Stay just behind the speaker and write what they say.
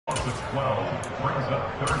to 12. Brings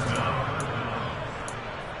up third down.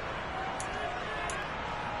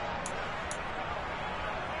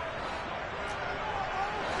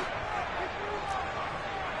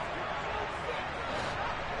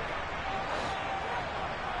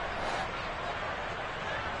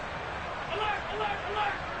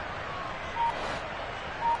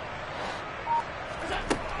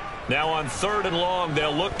 Now on 3rd and long,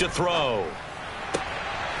 they'll look to throw.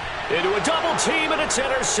 Into a double team, and it's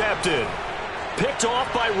intercepted. Picked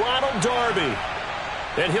off by Ronald Darby.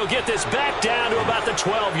 And he'll get this back down to about the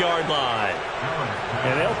 12-yard line.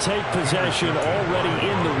 And they'll take possession already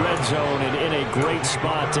in the red zone and in a great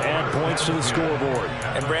spot to add points to the scoreboard.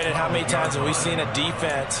 And Brandon, how many times have we seen a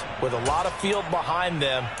defense with a lot of field behind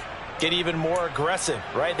them get even more aggressive,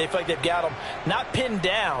 right? They feel like they've got them not pinned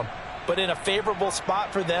down, but in a favorable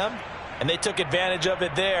spot for them, and they took advantage of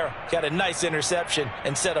it there. Got a nice interception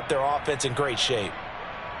and set up their offense in great shape.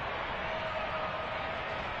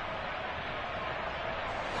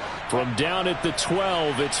 From down at the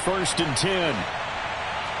 12, it's 1st and 10.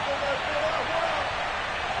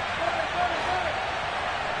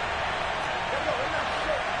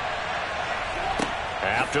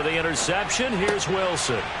 After the interception, here's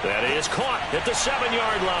Wilson. That is caught at the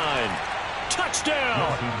 7-yard line.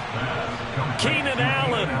 Touchdown! Keenan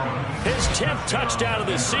Allen, his 10th touchdown of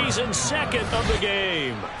the season, 2nd of the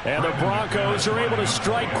game. And the Broncos are able to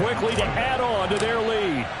strike quickly to add on to their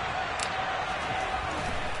lead.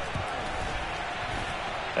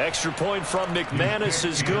 Extra point from McManus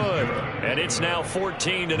is good, and it's now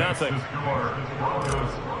 14-0.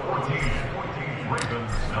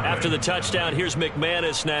 After the touchdown, here's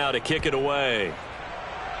McManus now to kick it away.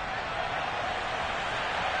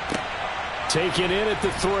 Taken in at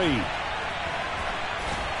the 3.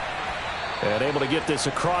 And able to get this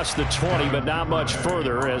across the 20, but not much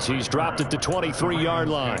further as he's dropped at the 23-yard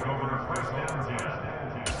line.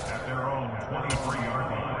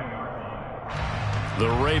 The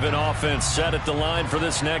Raven offense set at the line for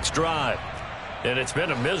this next drive. And it's been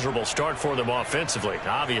a miserable start for them offensively.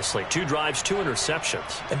 Obviously, 2 drives, 2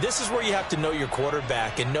 interceptions. And this is where you have to know your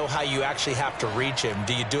quarterback and know how you actually have to reach him.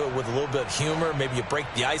 Do you do it with a little bit of humor? Maybe you break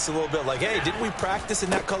the ice a little bit, like, hey, didn't we practice in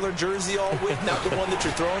that color jersey all week, not the one that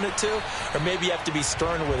you're throwing it to? Or maybe you have to be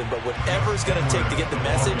stern with him. But whatever it's going to take to get the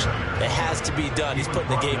message, it has to be done. He's putting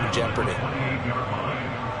the game in jeopardy.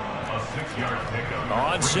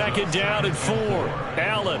 On 2nd down and 4,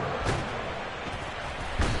 Allen.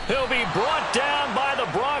 He'll be brought down by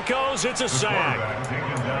the Broncos. It's a sack.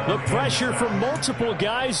 The pressure from multiple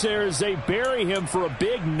guys there as they bury him for a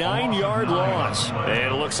big 9-yard loss.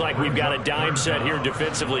 And it looks like we've got a dime set here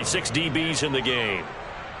defensively. 6 DBs in the game.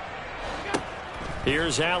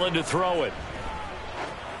 Here's Allen to throw it.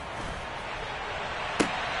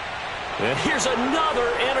 And here's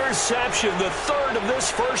another interception, the 3rd of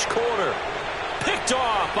this first quarter. Picked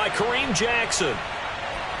off by Kareem Jackson.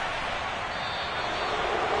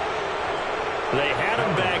 They had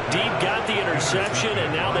him back deep, got the interception,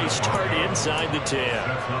 and now they start inside the 10.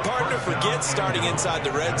 Partner, forget starting inside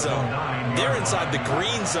the red zone. They're inside the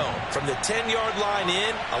green zone. From the 10-yard line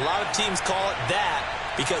in, a lot of teams call it that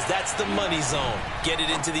because that's the money zone. Get it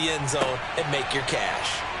into the end zone and make your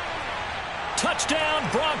cash. Touchdown,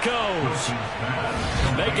 Broncos.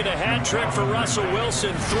 Making a hat trick for Russell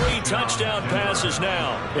Wilson. 3 touchdown passes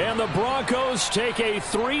now. And the Broncos take a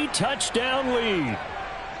 3-touchdown lead.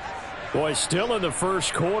 Boy, still in the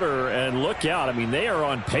first quarter, and look out. I mean, they are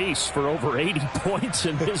on pace for over 80 points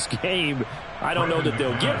in this game. I don't know that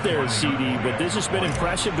they'll get there, CD, but this has been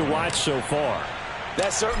impressive to watch so far.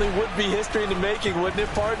 That certainly would be history in the making, wouldn't it,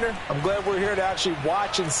 partner? I'm glad we're here to actually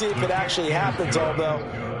watch and see if it actually happens, although,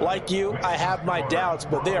 like you, I have my doubts,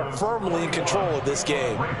 but they are firmly in control of this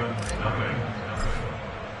game.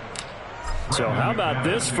 So how about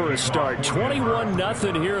this for a start?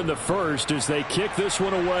 21-0 here in the first as they kick this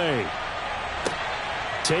one away.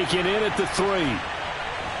 Taken in at the 3.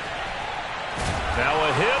 Now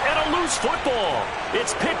a hit and a loose football.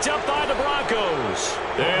 It's picked up by the Broncos.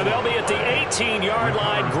 And they'll be at the 18-yard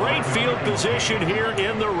line. Great field position here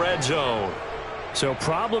in the red zone. So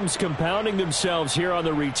problems compounding themselves here on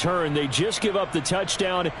the return. They just give up the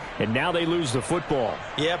touchdown, and now they lose the football.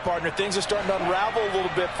 Yeah, partner, things are starting to unravel a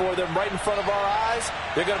little bit for them right in front of our eyes.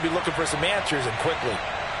 They're going to be looking for some answers, and quickly.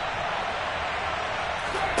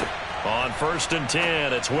 On 1st and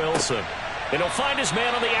 10, it's Wilson. And he'll find his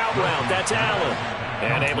man on the out route. That's Allen.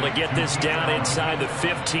 And able to get this down inside the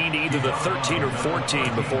 15, either the 13 or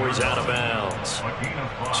 14 before he's out of bounds.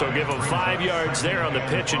 So give him 5 yards there on the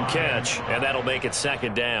pitch and catch, and that'll make it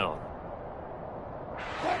 2nd down.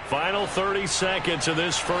 Final 30 seconds of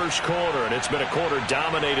this first quarter, and it's been a quarter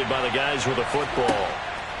dominated by the guys with the football.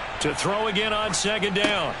 To throw again on second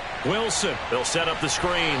down. Wilson, they'll set up the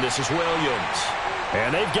screen. This is Williams.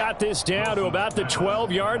 And they've got this down to about the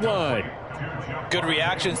 12-yard line. Good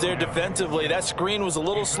reactions there defensively. That screen was a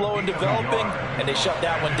little slow in developing, and they shut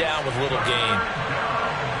that one down with little gain.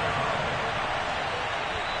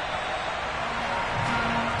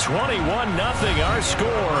 21-0 our score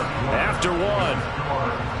after one.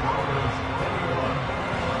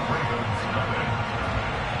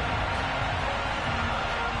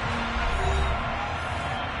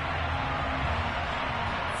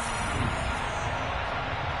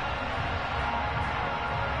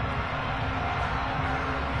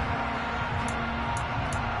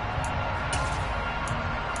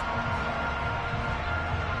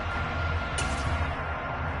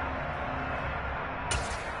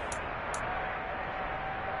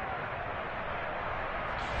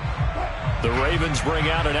 The Ravens bring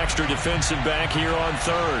out an extra defensive back here on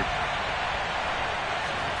third.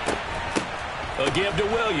 A give to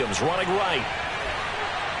Williams, running right.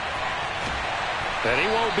 And he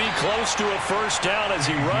won't be close to a first down as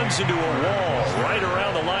he runs into a wall right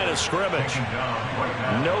around the line of scrimmage.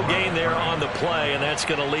 No gain there on the play, and that's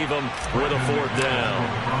going to leave him with a fourth down.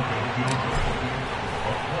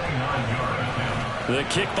 The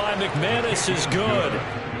kick by McManus is good.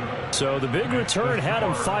 So the big return had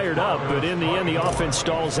him fired up, but in the end, the offense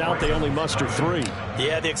stalls out. They only muster 3.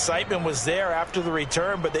 Yeah, the excitement was there after the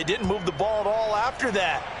return, but they didn't move the ball at all after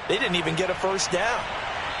that. They didn't even get a first down.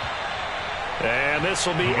 And this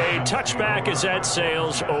will be a touchback as that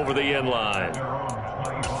sails over the end line.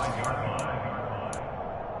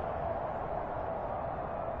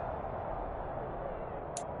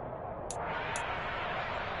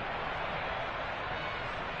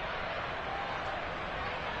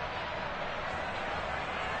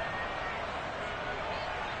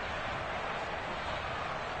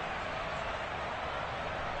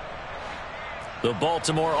 The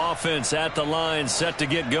Baltimore offense at the line, set to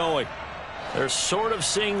get going. They're sort of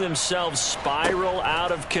seeing themselves spiral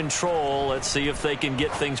out of control. Let's see if they can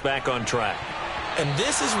get things back on track. And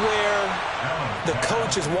this is where the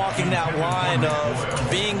coach is walking that line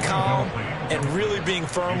of being calm and really being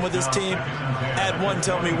firm with his team. I had one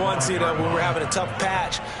tell me once, when we were having a tough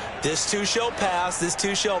patch, this too shall pass, this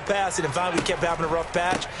too shall pass. And finally we kept having a rough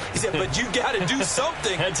patch. He said, but you got to do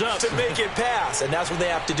something to make it pass. And that's what they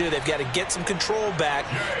have to do. They've got to get some control back,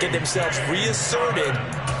 get themselves reasserted,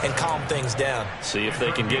 and calm things down. See if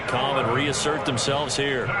they can get calm and reassert themselves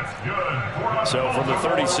here. So from the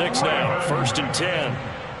 36 now, 1st and 10.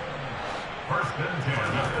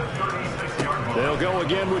 They'll go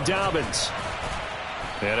again with Dobbins.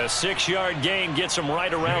 And a 6-yard gain gets them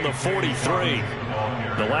right around the 43.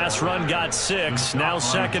 The last run got 6, now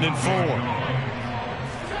 2nd and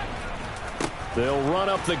 4. They'll run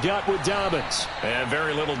up the gut with Dobbins. And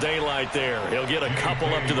very little daylight there. He'll get a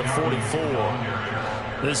couple up to the 44.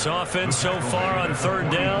 This offense so far on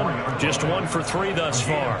 3rd down, just 1 for 3 thus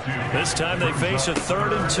far. This time they face a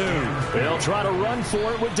 3rd and 2. They'll try to run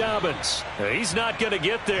for it with Dobbins. He's not going to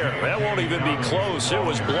get there. That won't even be close. It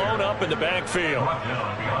was blown up in the backfield.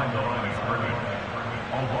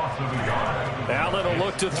 Allen will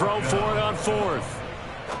look to throw for it on 4th.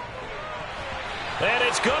 And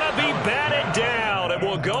it's going to be batted down. It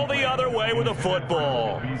will go the other way with the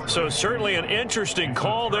football. So certainly an interesting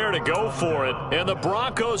call there to go for it. And the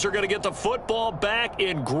Broncos are going to get the football back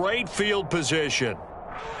in great field position.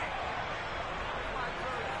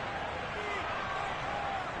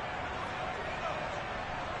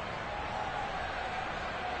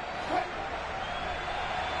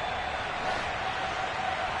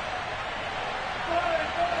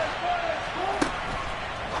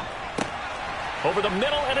 Over the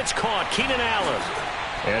middle, and it's caught. Keenan Allen.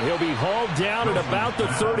 And he'll be hauled down at about the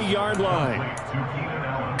 30-yard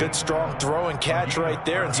line. Good, strong throw and catch right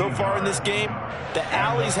there. And so far in this game, the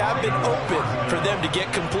alleys have been open for them to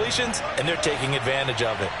get completions, and they're taking advantage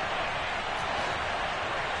of it.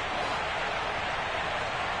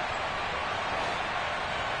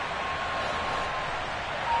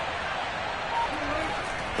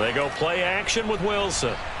 They go play action with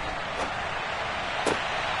Wilson.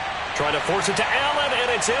 Trying to force it to Allen, and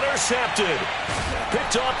it's intercepted.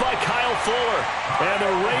 Picked off by Kyle Fuller. And the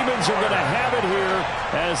Ravens are going to have it here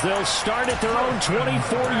as they'll start at their own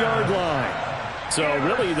 24-yard line. So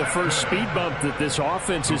really the first speed bump that this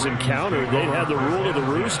offense has encountered. They'd had the rule of the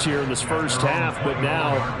roost here in this first half, but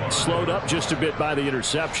now slowed up just a bit by the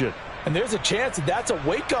interception. And there's a chance that that's a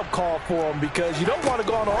wake-up call for them because you don't want to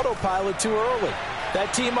go on autopilot too early.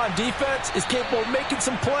 That team on defense is capable of making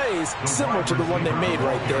some plays similar to the one they made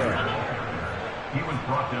right there. He was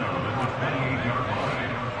brought down at the 28-yard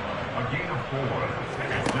line. A gain of 4.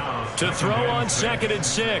 And now To throw on 2nd and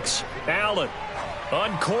 6. Allen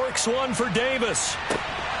uncorks one for Davis.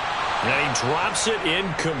 And he drops it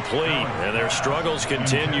incomplete. And their struggles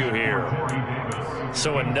continue here.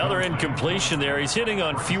 So another incompletion there. He's hitting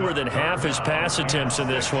on fewer than half his pass attempts in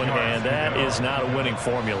this one, and that is not a winning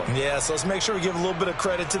formula. Yeah, so let's make sure we give a little bit of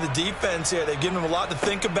credit to the defense here. They've given him a lot to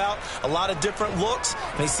think about, a lot of different looks,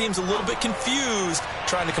 and he seems a little bit confused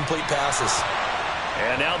trying to complete passes.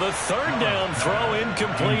 And now the 3rd down throw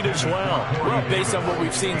incomplete as well. Well, based on what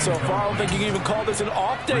we've seen so far, I don't think you can even call this an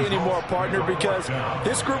off day anymore, partner, because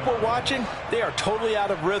this group we're watching, they are totally out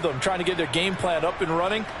of rhythm, trying to get their game plan up and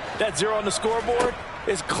running. That 0 on the scoreboard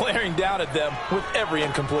is glaring down at them with every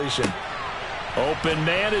incompletion. Open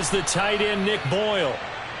man is the tight end, Nick Boyle.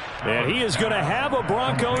 And he is going to have a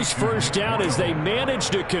Broncos first down as they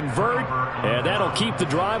manage to convert, and that'll keep the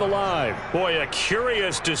drive alive. Boy, a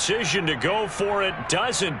curious decision to go for it.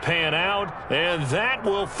 Doesn't pan out, and that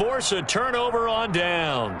will force a turnover on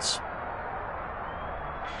downs.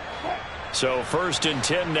 So 1st and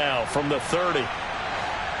 10 now from the 30.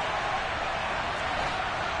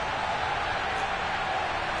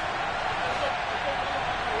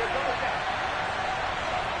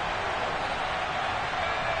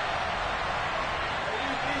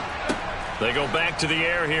 They go back to the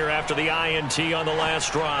air here after the INT on the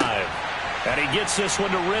last drive. And he gets this one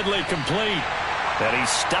to Ridley complete. And he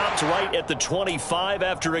stopped right at the 25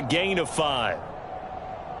 after a gain of 5.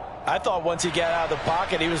 I thought once he got out of the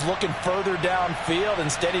pocket, he was looking further downfield.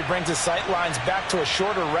 Instead, he brings his sight lines back to a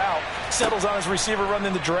shorter route, settles on his receiver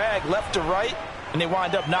running the drag left to right, and they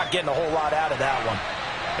wind up not getting a whole lot out of that one.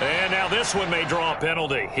 And now this one may draw a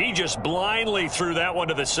penalty. He just blindly threw that one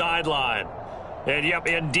to the sideline. And, yep,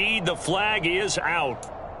 indeed, the flag is out.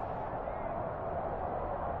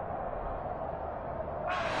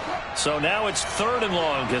 So now it's 3rd and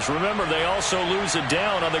long, because remember, they also lose a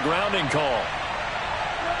down on the grounding call.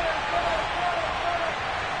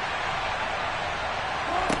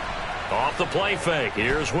 Off the play fake,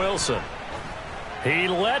 here's Wilson. He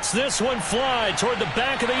lets this one fly toward the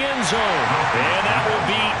back of the end zone. And that will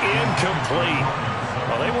be incomplete.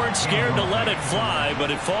 Well, they weren't scared to let it fly,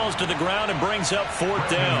 but it falls to the ground and brings up 4th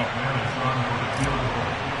down.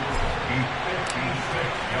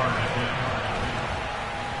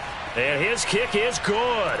 And his kick is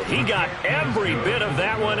good. He got every bit of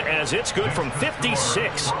that one as it's good from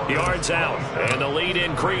 56 yards out. And the lead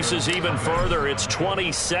increases even further. It's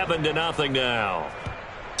 27-0 now.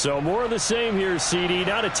 So more of the same here, CD.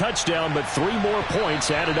 Not a touchdown, but 3 more points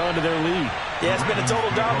added on to their lead. Yeah, it's been a total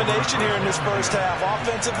domination here in this first half.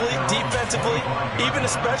 Offensively, defensively, even the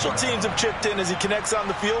special teams have chipped in as he connects on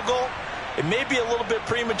the field goal. It may be a little bit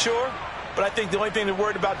premature, but I think the only thing they're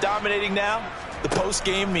worried about dominating now, the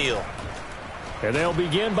post-game meal. And they'll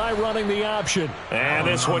begin by running the option. And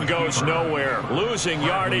this one goes nowhere. Losing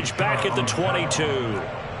yardage back at the 22.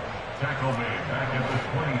 tackle made back at the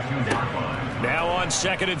 22-yard line. Now on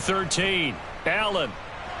 2nd and 13. Allen.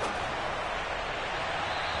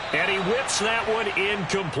 And he whips that one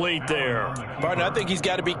incomplete there. Partner, I think he's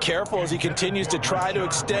got to be careful as he continues to try to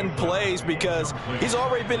extend plays because he's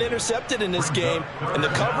already been intercepted in this game. And the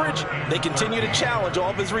coverage, they continue to challenge all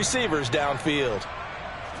of his receivers downfield.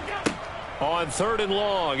 On 3rd and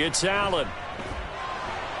long, it's Allen.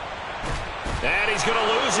 And he's going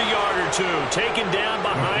to lose a yard or 2. Taken down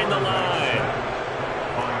behind the line.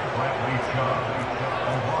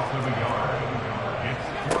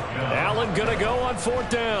 Allen going to go on 4th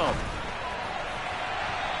down.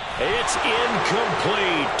 It's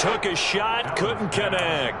incomplete. Took a shot, couldn't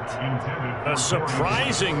connect. A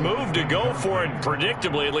surprising move to go for it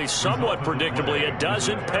predictably, at least somewhat predictably. It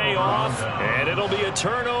doesn't pay off, and it'll be a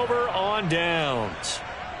turnover on downs.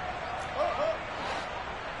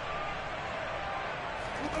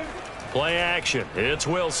 Play action. It's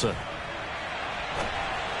Wilson.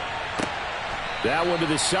 That one to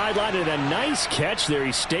the sideline, and a nice catch there.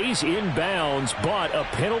 He stays in bounds, but a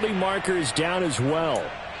penalty marker is down as well.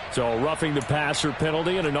 So roughing the passer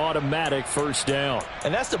penalty and an automatic first down.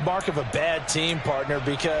 And that's the mark of a bad team, partner,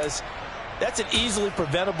 because that's an easily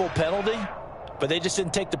preventable penalty, but they just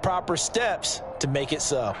didn't take the proper steps to make it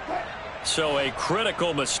so. So a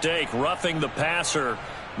critical mistake, roughing the passer.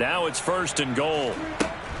 Now it's 1st and goal.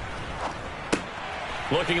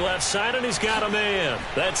 Looking left side, and he's got a man.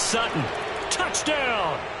 That's Sutton.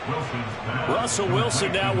 Touchdown! Russell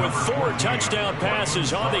Wilson now with 4 touchdown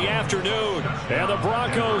passes on the afternoon. And the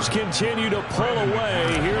Broncos continue to pull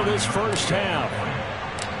away here this first half.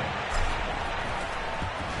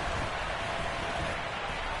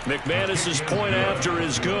 McManus's point after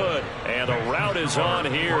is good, and a rout is on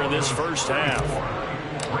here in this first half.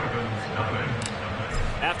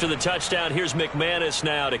 After the touchdown, here's McManus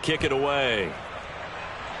now to kick it away.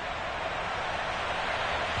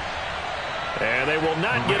 And they will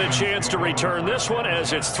not get a chance to return this one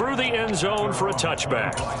as it's through the end zone for a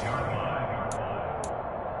touchback.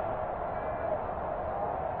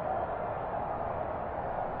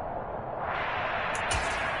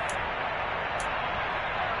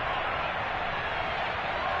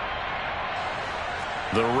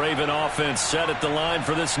 The Raven offense set at the line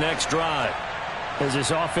for this next drive. As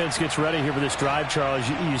this offense gets ready here for this drive, Charles,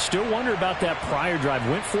 you still wonder about that prior drive.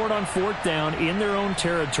 Went for it on 4th down in their own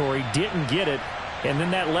territory, didn't get it, and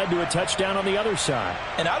then that led to a touchdown on the other side.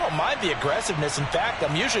 And I don't mind the aggressiveness. In fact,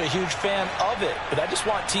 I'm usually a huge fan of it, but I just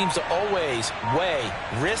want teams to always weigh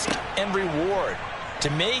risk and reward. To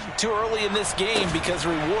me, too early in this game because the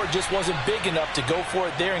reward just wasn't big enough to go for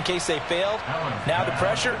it there in case they failed. Now the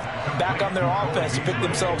pressure back on their offense to pick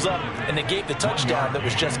themselves up and negate the touchdown that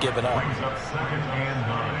was just given up. Second and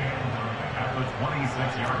 9 at the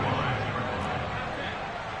 26-yard line.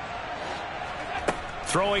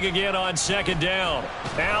 Throwing again on 2nd down.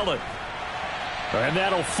 Allen. And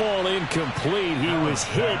that'll fall incomplete. He was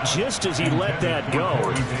hit just as he let that go.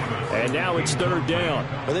 And now it's 3rd down.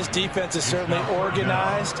 Well, this defense is certainly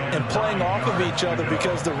organized and playing off of each other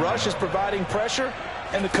because the rush is providing pressure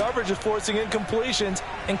and the coverage is forcing incompletions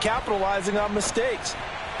and capitalizing on mistakes.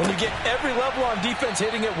 When you get every level on defense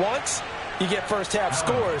hitting at once, you get first half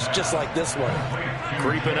scores just like this one.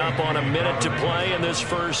 Creeping up on a minute to play in this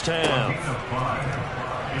first half.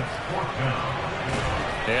 It's 4th down.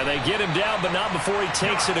 And they get him down, but not before he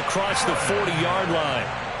takes it across the 40-yard line.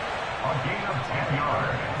 A gain of 10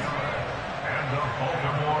 yards. And the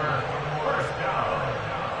Baltimore first down.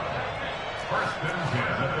 1st and 10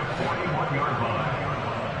 at the 41-yard line.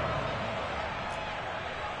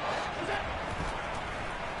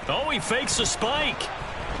 Oh, he fakes a spike.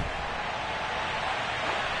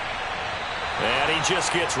 And he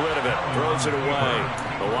just gets rid of it, throws it away.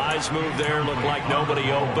 The wise move there, looked like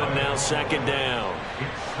nobody open, now 2nd down.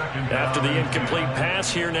 After the incomplete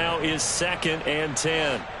pass, here now is 2nd and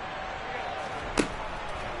 10.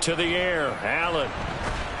 To the air, Allen.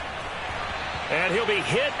 And he'll be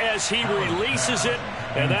hit as he releases it,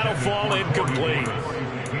 and that'll fall incomplete.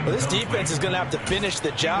 Well, this defense is going to have to finish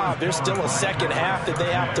the job. There's still a second half that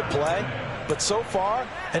they have to play. But so far,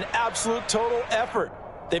 an absolute total effort.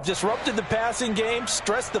 They've disrupted the passing game,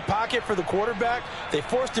 stressed the pocket for the quarterback. They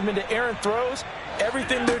forced him into errant throws.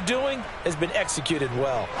 Everything they're doing has been executed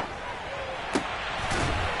well.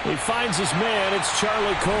 He finds his man. It's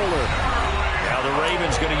Charlie Kolar. Now the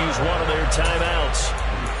Ravens going to use one of their timeouts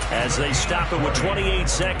as they stop it with 28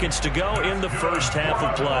 seconds to go in the first half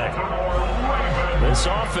of play. This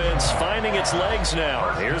offense finding its legs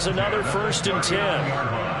now. Here's another 1st and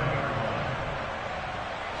 10.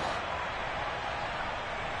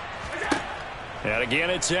 And again,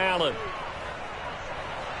 it's Allen.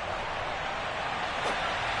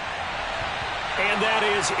 And that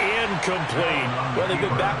is incomplete. Well, they've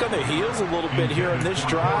been back on their heels a little bit here on this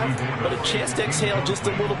drive, but a chance to exhale just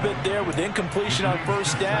a little bit there with incompletion on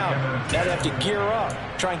 1st down. Now they have to gear up,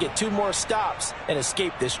 try and get 2 more stops, and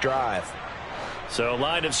escape this drive. So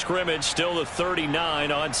line of scrimmage still the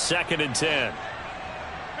 39 on 2nd and 10.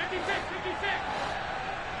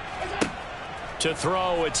 To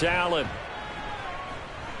throw, it's Allen.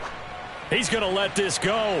 He's going to let this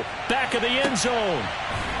go. Back of the end zone.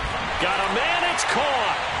 Got a man, it's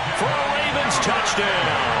caught for a Ravens touchdown.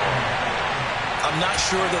 I'm not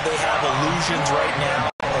sure that they have illusions right now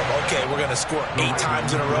of, okay, we're going to score 8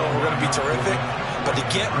 times in a row, we're going to be terrific. But to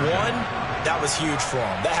get one, that was huge for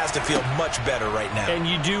them. That has to feel much better right now. And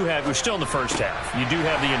you do have, we're still in the first half. You do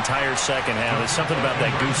have the entire second half. There's something about that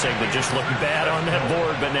goose egg that just looked bad on that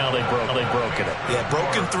board, but now they've broken it. Yeah,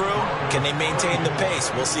 broken through. Can they maintain the pace?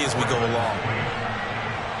 We'll see as we go along.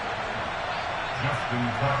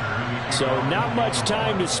 So not much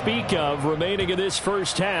time to speak of remaining in this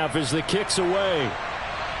first half as the kick's away.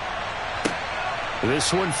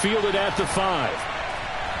 This one fielded at the 5.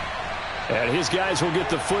 And his guys will get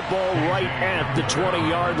the football right at the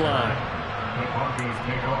 20-yard line. The Broncos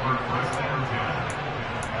take over 1st and 10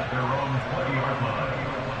 at their own 20-yard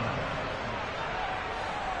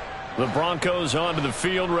line. The Broncos onto the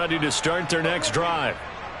field ready to start their next drive.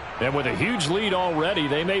 And with a huge lead already,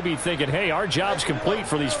 they may be thinking, hey, our job's complete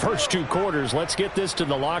for these first 2 quarters. Let's get this to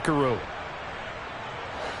the locker room.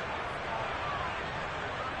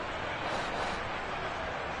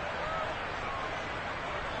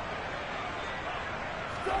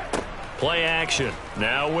 Play action.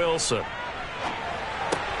 Now Wilson.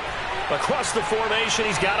 Across the formation,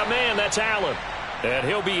 he's got a man. That's Allen. And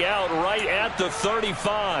he'll be out right at the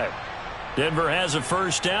 35. Denver has a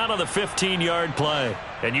first down on the 15-yard play.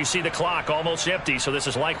 And you see the clock almost empty, so this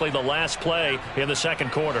is likely the last play in the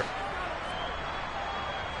second quarter.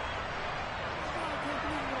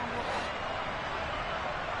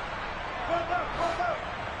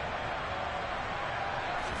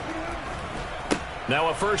 Now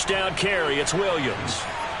a first down carry. It's Williams.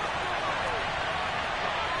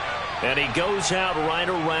 And he goes out right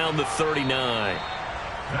around the 39.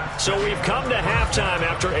 So we've come to halftime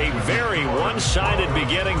after a very one-sided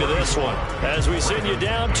beginning to this one. As we send you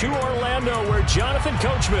down to Orlando, where Jonathan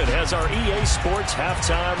Coachman has our EA Sports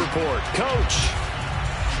halftime report. Coach.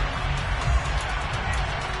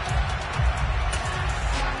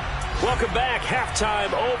 Welcome back.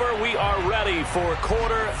 Halftime over. We are ready for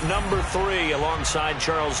quarter number 3. Alongside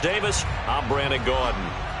Charles Davis, I'm Brandon Gaudin.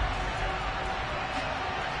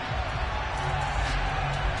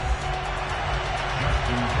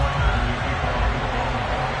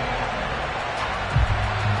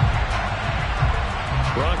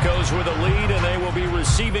 Broncos with a lead, and they will be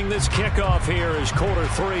receiving this kickoff here as quarter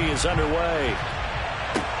 3 is underway.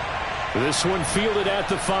 This one fielded at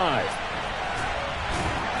the 5.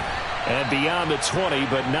 And beyond the 20,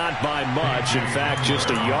 but not by much. In fact, just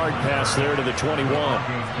a yard pass there to the 21.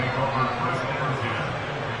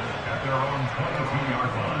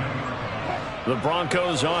 The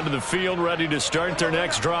Broncos onto the field, ready to start their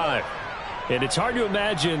next drive. And it's hard to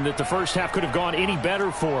imagine that the first half could have gone any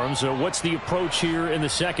better for them. So what's the approach here in the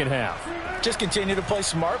second half? Just continue to play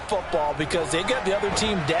smart football because they get the other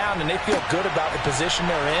team down and they feel good about the position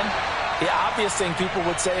they're in. The obvious thing people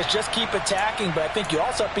would say is just keep attacking, but I think you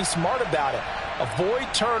also have to be smart about it.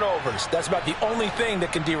 Avoid turnovers. That's about the only thing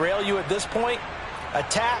that can derail you at this point.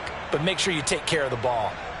 Attack, but make sure you take care of the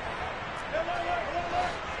ball.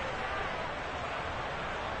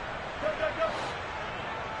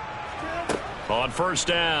 On first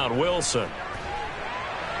down, Wilson.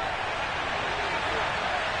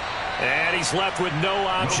 And he's left with no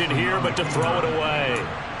option here but to throw it away.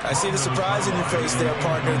 I see the surprise in your face there,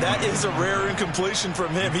 partner. That is a rare incompletion from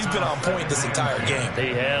him. He's been on point this entire game.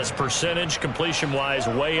 He has percentage completion-wise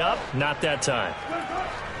way up. Not that time.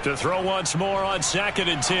 To throw once more on 2nd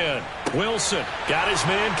and 10. Wilson got his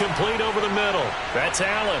man complete over the middle. That's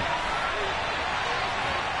Allen.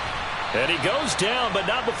 And he goes down, but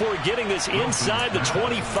not before getting this inside the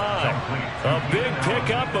 25. A big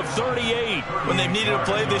pickup of 38. When they've needed a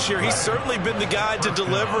play this year, he's certainly been the guy to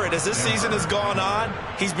deliver it. As this season has gone on,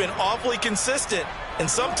 he's been awfully consistent and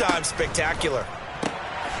sometimes spectacular.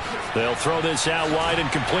 They'll throw this out wide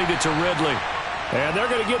and complete it to Ridley. And they're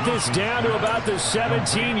going to get this down to about the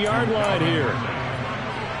 17-yard line here.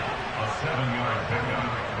 A 7-yard pickup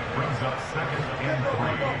brings up 2nd and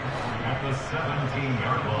 3 at the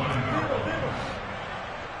 17-yard line.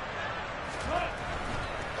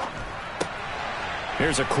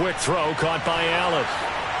 Here's a quick throw caught by Allen.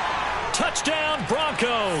 Touchdown,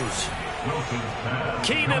 Broncos.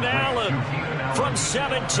 Keenan Allen from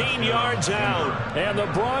 17 yards out. And the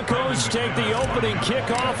Broncos take the opening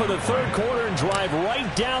kickoff of the third quarter and drive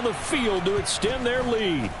right down the field to extend their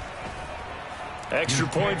lead. Extra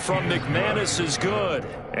point from McManus is good.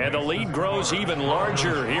 And the lead grows even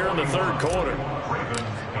larger here in the third quarter.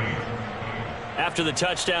 After the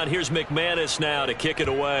touchdown, here's McManus now to kick it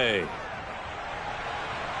away.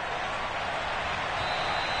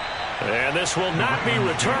 And this will not be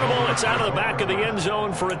returnable. It's out of the back of the end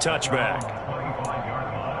zone for a touchback.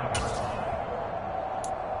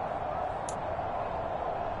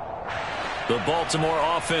 The Baltimore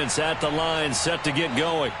offense at the line, set to get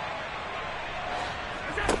going.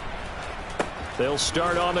 They'll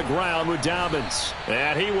start on the ground with Dobbins.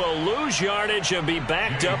 And he will lose yardage and be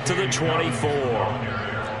backed up to the 24.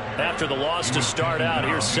 After the loss to start out,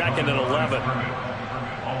 here's 2nd and 11.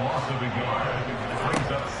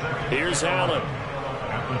 Here's Allen.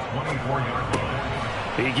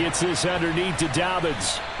 He gets this underneath to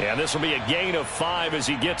Dobbins. And this will be a gain of 5 as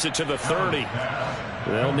he gets it to the 30.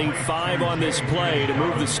 They'll need 5 on this play to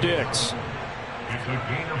move the sticks. It's a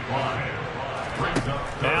gain of 5.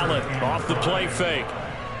 Allen off the play fake.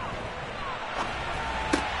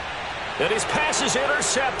 And his pass is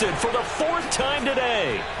intercepted for the 4th time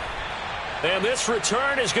today. And this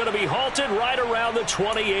return is going to be halted right around the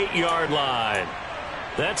 28-yard line.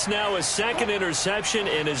 That's now his second interception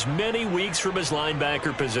in as many weeks from his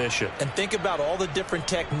linebacker position. And think about all the different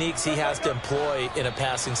techniques he has to employ in a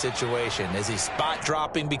passing situation. Is he spot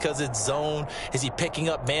dropping because it's zone? Is he picking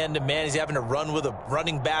up man-to-man? Is he having to run with a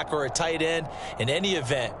running back or a tight end? In any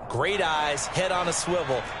event, great eyes, head on a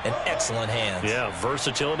swivel, and excellent hands. Yeah,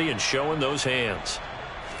 versatility and showing those hands.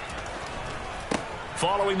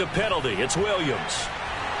 Following the penalty, it's Williams.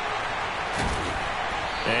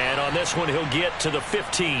 And on this one, he'll get to the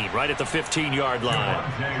 15, right at the 15-yard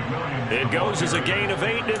line. It goes as a gain of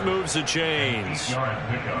 8, and it moves the chains.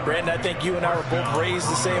 Brandon, I think you and I were both raised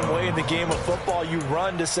the same way in the game of football. You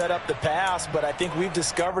run to set up the pass, but I think we've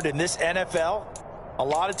discovered in this NFL, a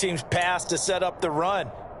lot of teams pass to set up the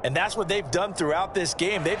run. And that's what they've done throughout this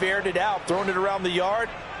game. They've aired it out, thrown it around the yard.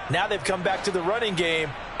 Now they've come back to the running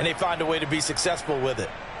game, and they find a way to be successful with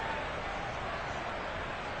it.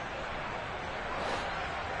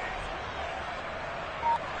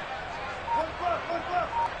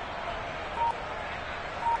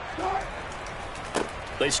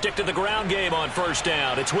 They stick to the ground game on first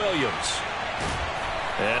down. It's Williams.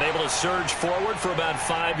 And able to surge forward for about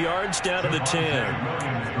 5 yards down to the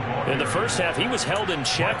 10. In the first half, he was held in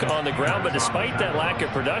check on the ground, but despite that lack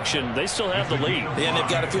of production, they still have the lead. Yeah, and they've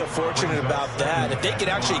got to feel fortunate about that. If they could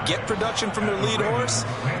actually get production from their lead horse,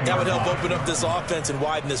 that would help open up this offense and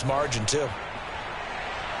widen this margin, too.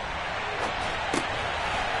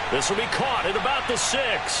 This will be caught at about the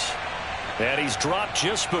 6. And he's dropped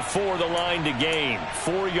just before the line to gain.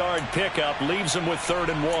 4-yard pickup leaves him with 3rd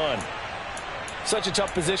and 1. Such a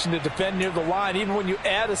tough position to defend near the line, even when you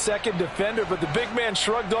add a second defender, but the big man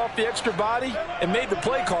shrugged off the extra body and made the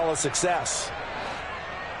play call a success.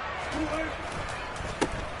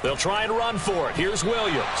 They'll try and run for it. Here's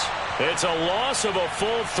Williams. It's a loss of a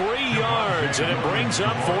full 3 yards, and it brings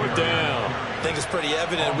up 4th down. I think it's pretty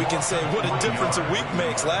evident. We can say what a difference a week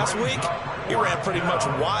makes. Last week, he ran pretty much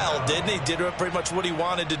wild, didn't he? Did pretty much what he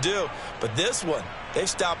wanted to do. But this one, they've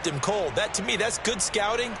stopped him cold. That, to me, that's good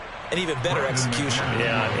scouting and even better execution.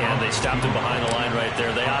 Yeah, and they stopped him behind the line right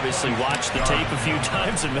there. They obviously watched the tape a few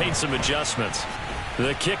times and made some adjustments.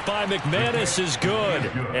 The kick by McManus is good,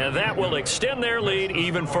 and that will extend their lead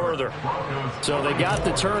even further. So they got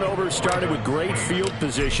the turnover started with great field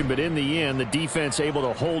position, but in the end, the defense able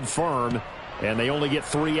to hold firm, and they only get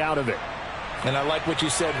 3 out of it. And I like what you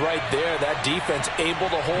said right there. That defense able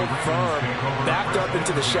to hold firm, backed up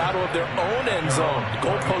into the shadow of their own end zone. The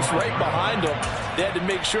goalpost right behind them. They had to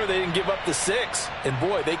make sure they didn't give up the 6. And,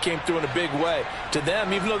 boy, they came through in a big way. To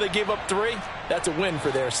them, even though they gave up 3, that's a win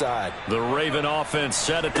for their side. The Raven offense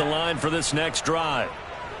set at the line for this next drive.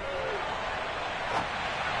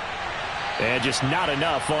 And just not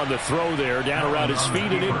enough on the throw there, down around his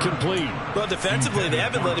feet and incomplete. Well, defensively, they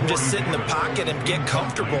haven't let him just sit in the pocket and get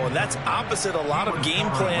comfortable, and that's opposite a lot of game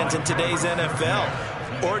plans in today's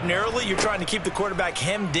NFL. Ordinarily, you're trying to keep the quarterback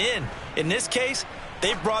hemmed in. In this case,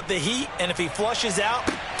 they've brought the heat, and if he flushes out,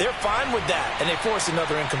 they're fine with that, and they force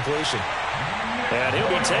another incompletion. And he'll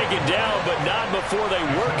be taken down, but not before they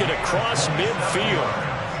work it across midfield.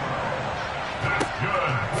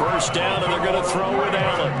 First down, and they're going to throw with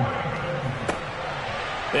Allen.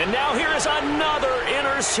 And now here is another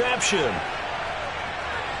interception.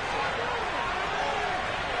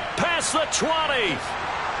 Past the 20.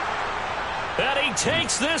 And he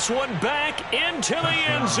takes this one back into the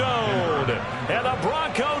end zone. And the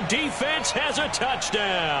Bronco defense has a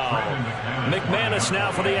touchdown. McManus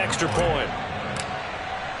now for the extra point.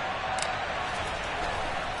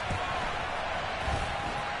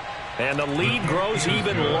 And the lead grows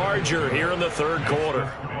even larger here in the third quarter.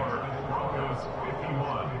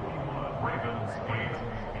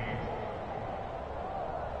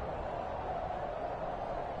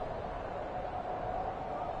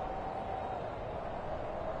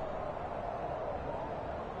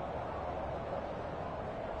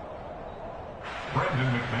 Brendan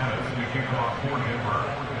McManus to kick off for Denver.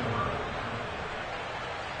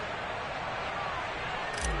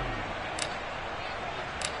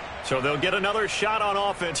 So they'll get another shot on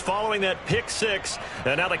offense following that pick 6.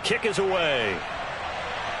 And now the kick is away.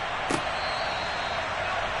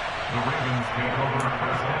 The Ravens take over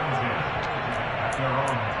first and 10 at their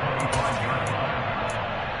own 25-yard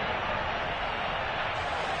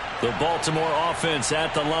line. The Baltimore offense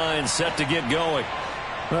at the line, set to get going.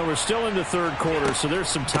 Well, we're still in the third quarter, so there's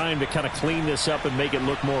some time to kind of clean this up and make it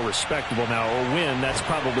look more respectable now. A win, that's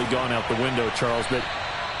probably gone out the window, Charles, but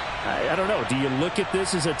I don't know. Do you look at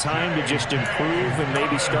this as a time to just improve and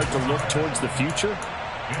maybe start to look towards the future?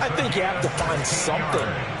 I think you have to find something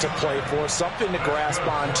to play for, something to grasp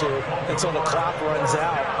onto until the clock runs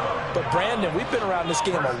out. But, Brandon, we've been around this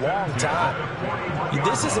game a long time.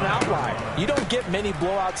 This is an outlier. You don't get many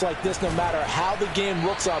blowouts like this no matter how the game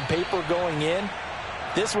looks on paper going in.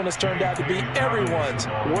 This one has turned out to be everyone's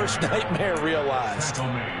worst nightmare realized.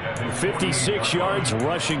 56 yards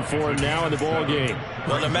rushing for him now in the ball game.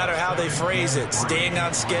 Well, no matter how they phrase it, staying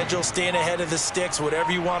on schedule, staying ahead of the sticks,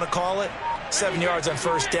 whatever you want to call it, 7 yards on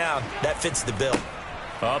first down, that fits the bill.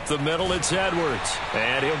 Up the middle, it's Edwards.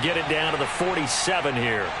 And he'll get it down to the 47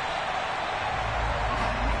 here.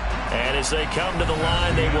 And as they come to the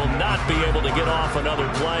line, they will not be able to get off another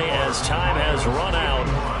play as time has run out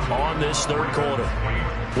on this third quarter.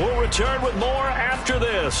 We'll return with more after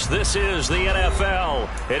this. This is the NFL,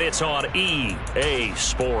 and it's on EA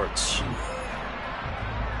Sports.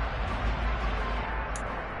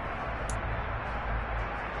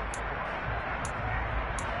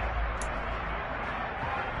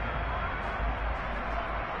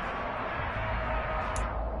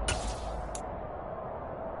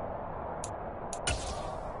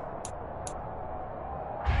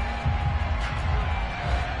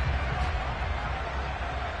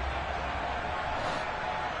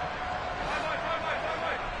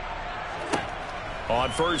 On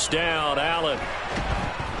first down, Allen.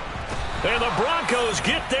 And the Broncos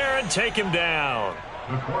get there and take him down.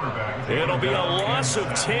 It'll be a loss of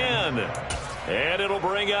 10. And it'll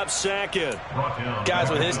bring up second. Guys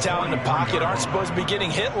with his talent in the pocket aren't supposed to be getting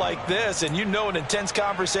hit like this. And you know an intense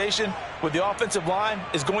conversation with the offensive line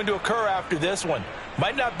is going to occur after this one.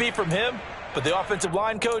 Might not be from him, but the offensive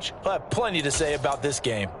line coach will have plenty to say about this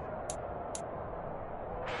game.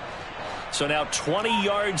 So now 20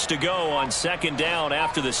 yards to go on second down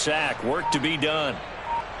after the sack. Work to be done.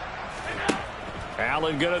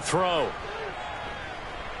 Allen going to throw.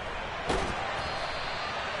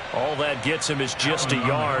 All that gets him is just a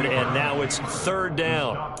yard, and now it's third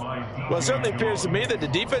down. Well, it certainly appears to me that the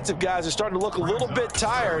defensive guys are starting to look a little bit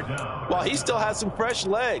tired while he still has some fresh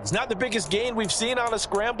legs. Not the biggest gain we've seen on a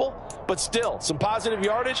scramble, but still some positive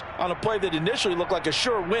yardage on a play that initially looked like a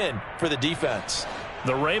sure win for the defense.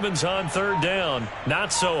 The Ravens on third down.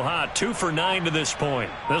 Not so hot. 2 for 9 to this point.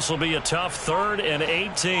 This will be a tough 3rd and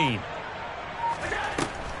 18.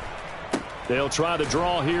 They'll try the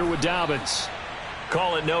draw here with Dobbins.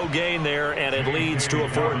 Call it no gain there, and it leads to a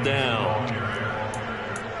 4th down.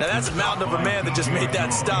 Now, that's a mountain of a man that just made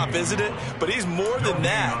that stop, isn't it? But he's more than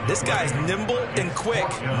that. This guy's nimble and quick.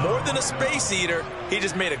 More than a space eater. He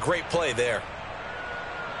just made a great play there.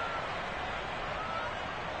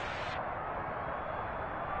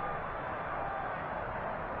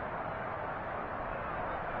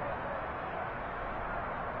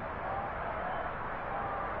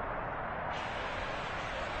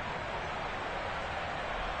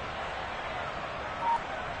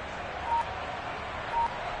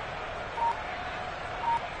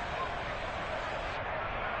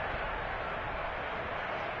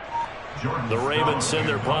 The Ravens send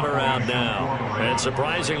their punter out now. And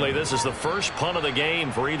surprisingly, this is the first punt of the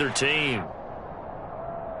game for either team.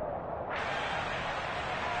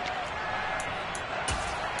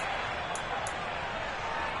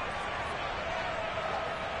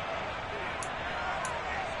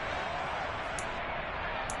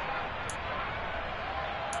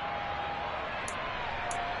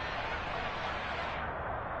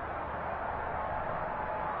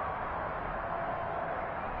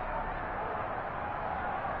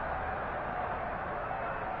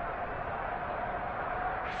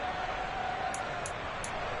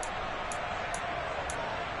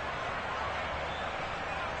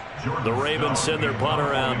 The Ravens send their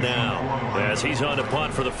punter out now as he's on to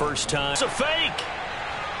punt for the first time. It's a fake.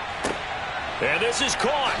 And this is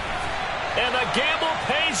caught. And the gamble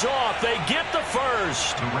pays off. They get the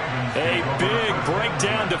first. A big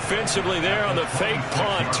breakdown defensively there on the fake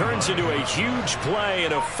punt. Turns into a huge play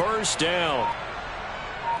and a first down.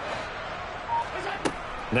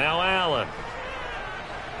 Now Allen.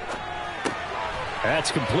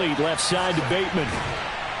 That's complete. Left side to Bateman.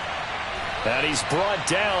 And he's brought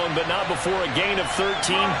down, but not before a gain of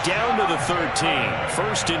 13, down to the 13.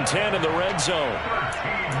 1st and 10 in the red zone.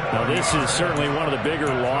 Now, this is certainly one of the bigger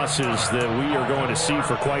losses that we are going to see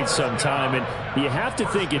for quite some time. And you have to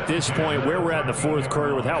think at this point where we're at in the 4th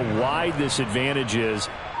quarter with how wide this advantage is.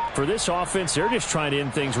 For this offense, they're just trying to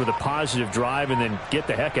end things with a positive drive and then get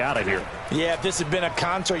the heck out of here. Yeah, if this had been a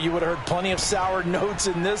concert, you would have heard plenty of sour notes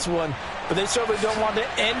in this one. But they certainly don't want to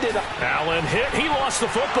end it. Allen hit. He lost the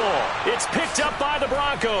football. It's picked up by the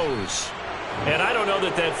Broncos. And I don't know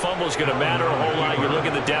that that fumble is going to matter a whole lot. You look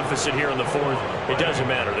at the deficit here in the fourth. It doesn't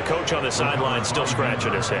matter. The coach on the sideline still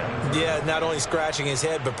scratching his head. Yeah, not only scratching his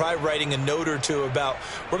head, but probably writing a note or two about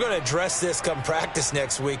we're going to address this come practice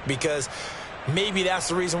next week because maybe that's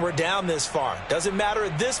the reason we're down this far. Doesn't matter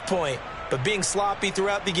at this point, but being sloppy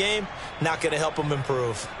throughout the game, not going to help them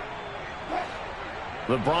improve.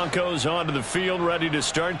 The Broncos onto the field, ready to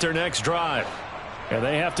start their next drive. And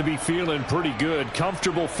they have to be feeling pretty good.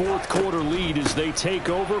 Comfortable fourth quarter lead as they take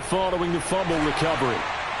over following the fumble recovery.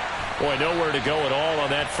 Boy, nowhere to go at all on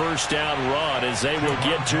that first down run as they will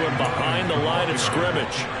get to him behind the line of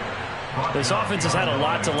scrimmage. This offense has had a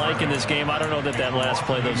lot to like in this game. I don't know that that last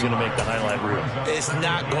play, though, is going to make the highlight reel. It's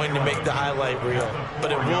not going to make the highlight reel,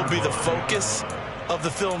 but it will be the focus of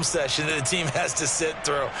the film session that the team has to sit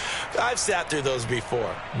through. I've sat through those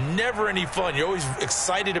before. Never any fun. You're always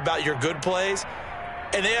excited about your good plays,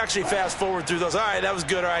 and they actually fast forward through those. All right, that was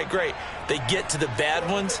good. All right, great. They get to the bad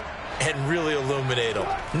ones and really illuminate them.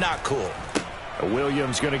 Not cool.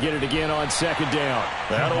 Williams going to get it again on second down.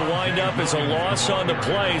 That'll wind up as a loss on the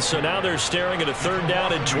play, so now they're staring at a third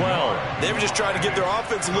down and 12. They were just trying to give their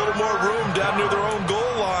offense a little more room down near their own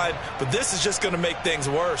goal line, but this is just going to make things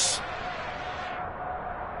worse.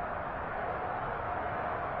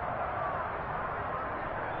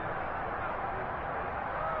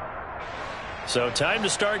 So time to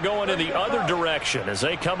start going in the other direction as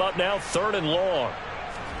they come up now third and long.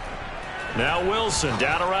 Now Wilson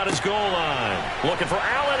down around his goal line. Looking for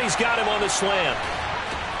Allen. He's got him on the slant.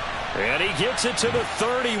 And he gets it to the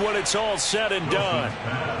 30 when it's all said and done.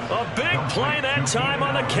 A big play that time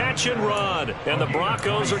on the catch and run. And the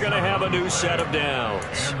Broncos are going to have a new set of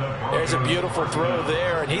downs. There's a beautiful throw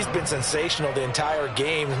there, and he's been sensational the entire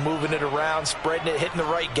game, moving it around, spreading it, hitting the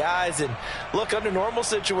right guys. And look, under normal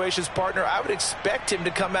situations, partner, I would expect him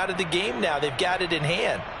to come out of the game now. They've got it in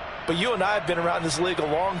hand. But you and I have been around this league a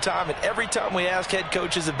long time, and every time we ask head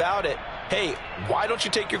coaches about it, hey, why don't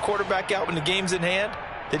you take your quarterback out when the game's in hand?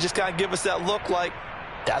 They just kind of give us that look like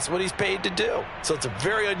that's what he's paid to do. So it's a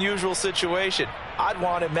very unusual situation. I'd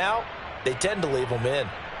want him out. They tend to leave him in.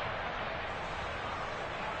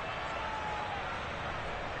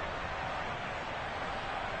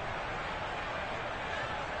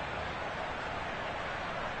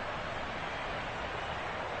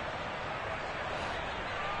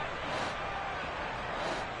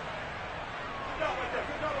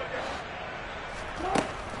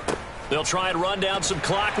 They'll try and run down some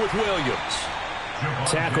clock with Williams.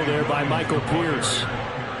 Tackle there by Michael Pierce.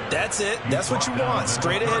 That's it. That's what you want.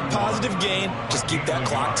 Straight ahead positive gain. Just keep that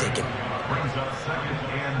clock ticking. Brings up second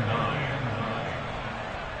and 9.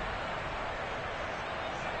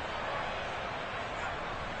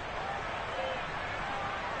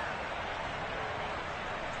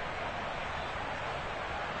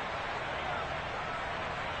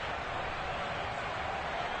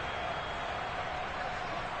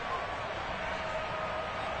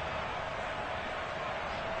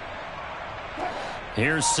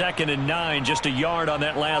 Here's second and 9, just a yard on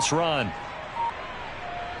that last run.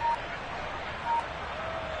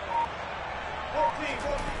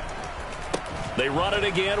 They run it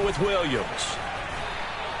again with Williams.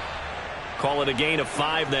 Call it a gain of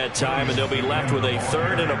 5 that time, and they'll be left with a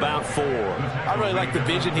third and about 4. I really like the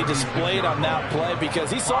vision he displayed on that play because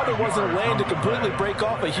he saw there wasn't a lane to completely break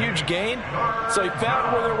off a huge gain. So he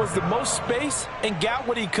found where there was the most space and got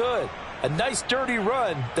what he could. A nice dirty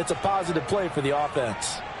run that's a positive play for the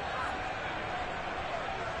offense.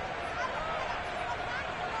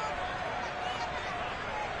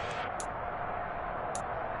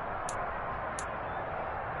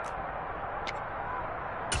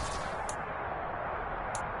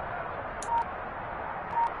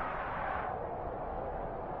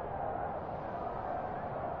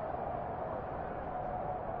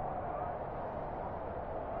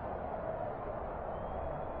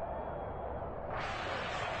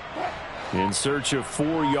 In search of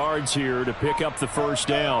 4 yards here to pick up the first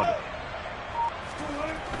down.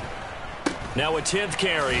 Now a 10th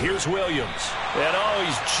carry. Here's Williams. And oh,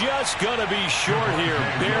 he's just going to be short here.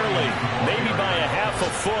 Barely. Maybe by a half a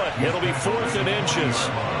foot. It'll be 4th and inches.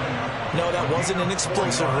 No, that wasn't an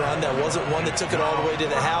explosive run. That wasn't one that took it all the way to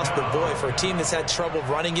the house. But, boy, for a team that's had trouble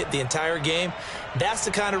running it the entire game, that's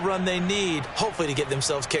the kind of run they need, hopefully, to get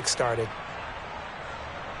themselves kick-started.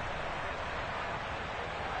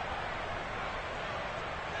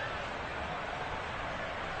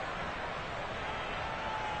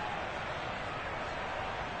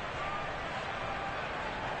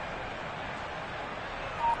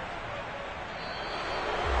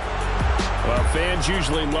 Fans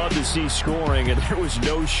usually love to see scoring, and there was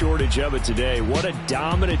no shortage of it today. What a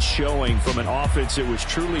dominant showing from an offense that was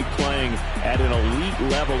truly playing at an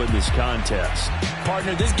elite level in this contest.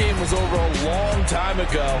 Partner, this game was over a long time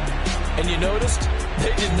ago, and you noticed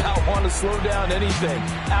they did not want to slow down anything.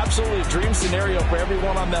 Absolutely a dream scenario for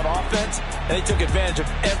everyone on that offense, and they took advantage of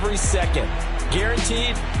every second.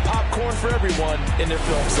 Guaranteed popcorn for everyone in their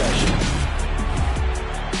film session.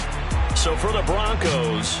 So for the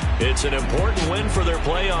Broncos, it's an important win for their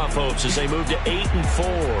playoff hopes as they move to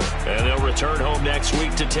 8-4. And they'll return home next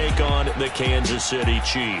week to take on the Kansas City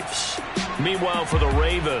Chiefs. Meanwhile, for the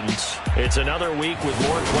Ravens, it's another week with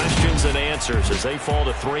more questions than answers as they fall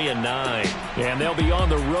to 3-9. And they'll be on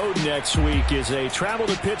the road next week as they travel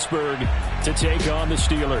to Pittsburgh to take on the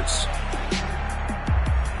Steelers.